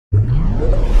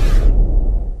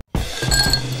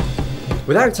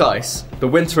Without ice, the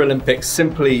Winter Olympics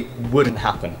simply wouldn't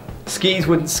happen. Skis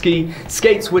wouldn't ski,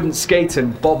 skates wouldn't skate,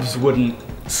 and bobs wouldn't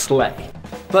sleigh.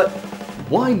 But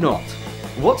why not?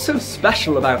 What's so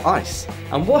special about ice?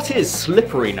 And what is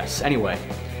slipperiness anyway?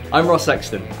 I'm Ross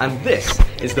Exton, and this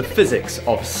is the physics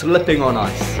of slipping on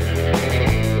ice.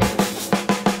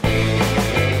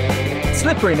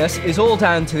 Slipperiness is all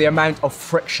down to the amount of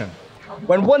friction.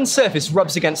 When one surface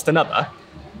rubs against another,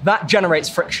 that generates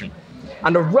friction.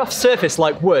 And a rough surface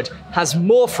like wood has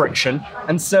more friction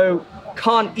and so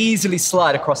can't easily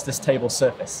slide across this table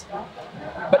surface.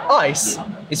 But ice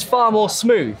is far more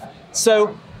smooth,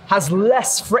 so has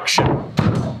less friction.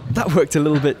 That worked a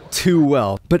little bit too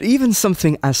well. But even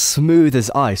something as smooth as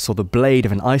ice or the blade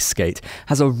of an ice skate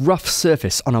has a rough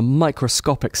surface on a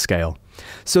microscopic scale.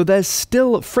 So there's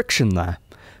still friction there.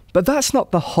 But that's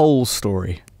not the whole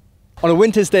story. On a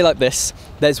winter's day like this,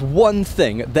 there's one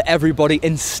thing that everybody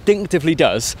instinctively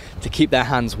does to keep their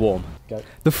hands warm.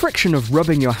 The friction of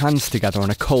rubbing your hands together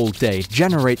on a cold day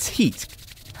generates heat.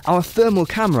 Our thermal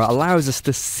camera allows us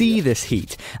to see this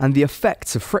heat and the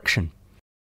effects of friction.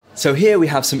 So here we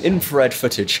have some infrared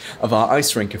footage of our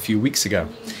ice rink a few weeks ago.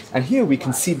 And here we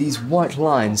can see these white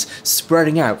lines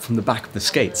spreading out from the back of the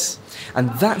skates.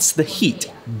 And that's the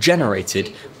heat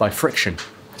generated by friction.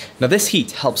 Now this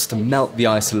heat helps to melt the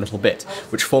ice a little bit,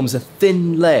 which forms a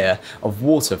thin layer of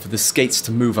water for the skates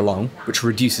to move along, which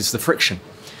reduces the friction.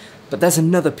 But there's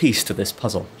another piece to this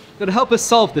puzzle. So to help us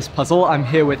solve this puzzle, I'm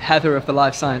here with Heather of the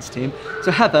Life Science team.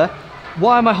 So Heather,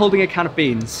 why am I holding a can of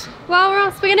beans? Well,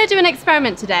 Ross, we're going to do an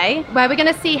experiment today where we're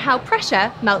going to see how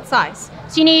pressure melts ice.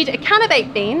 So you need a can of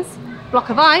baked beans, a block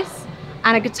of ice,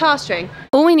 and a guitar string.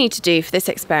 All we need to do for this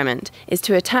experiment is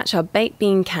to attach our baked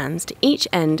bean cans to each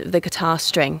end of the guitar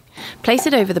string, place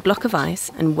it over the block of ice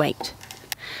and wait.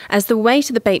 As the weight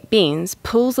of the baked beans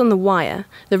pulls on the wire,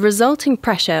 the resulting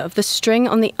pressure of the string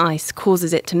on the ice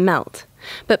causes it to melt.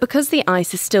 But because the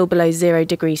ice is still below 0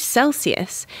 degrees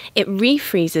Celsius, it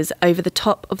refreezes over the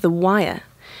top of the wire.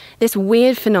 This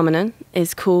weird phenomenon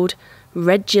is called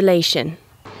Regelation.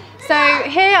 So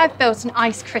here I've built an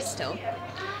ice crystal.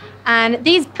 And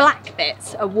these black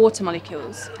bits are water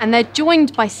molecules, and they're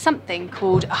joined by something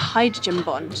called a hydrogen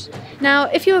bond. Now,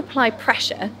 if you apply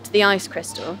pressure to the ice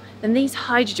crystal, then these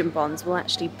hydrogen bonds will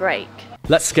actually break.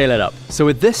 Let's scale it up. So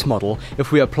with this model,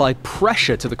 if we apply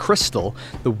pressure to the crystal,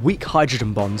 the weak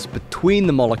hydrogen bonds between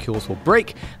the molecules will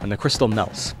break and the crystal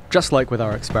melts, just like with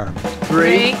our experiment.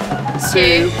 3,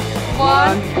 2,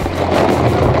 1.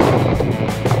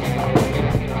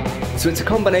 So it's a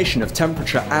combination of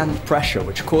temperature and pressure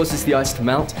which causes the ice to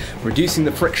melt, reducing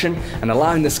the friction and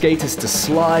allowing the skaters to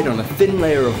slide on a thin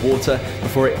layer of water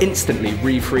before it instantly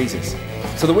refreezes.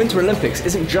 So the Winter Olympics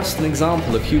isn't just an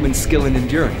example of human skill and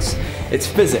endurance, it's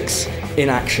physics in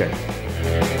action.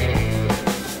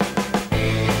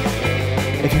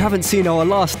 If you haven't seen our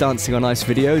last Dancing on Ice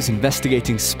videos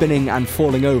investigating spinning and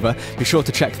falling over, be sure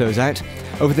to check those out.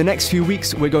 Over the next few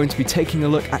weeks, we're going to be taking a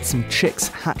look at some chicks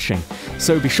hatching,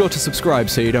 so be sure to subscribe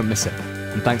so you don't miss it.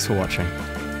 And thanks for watching.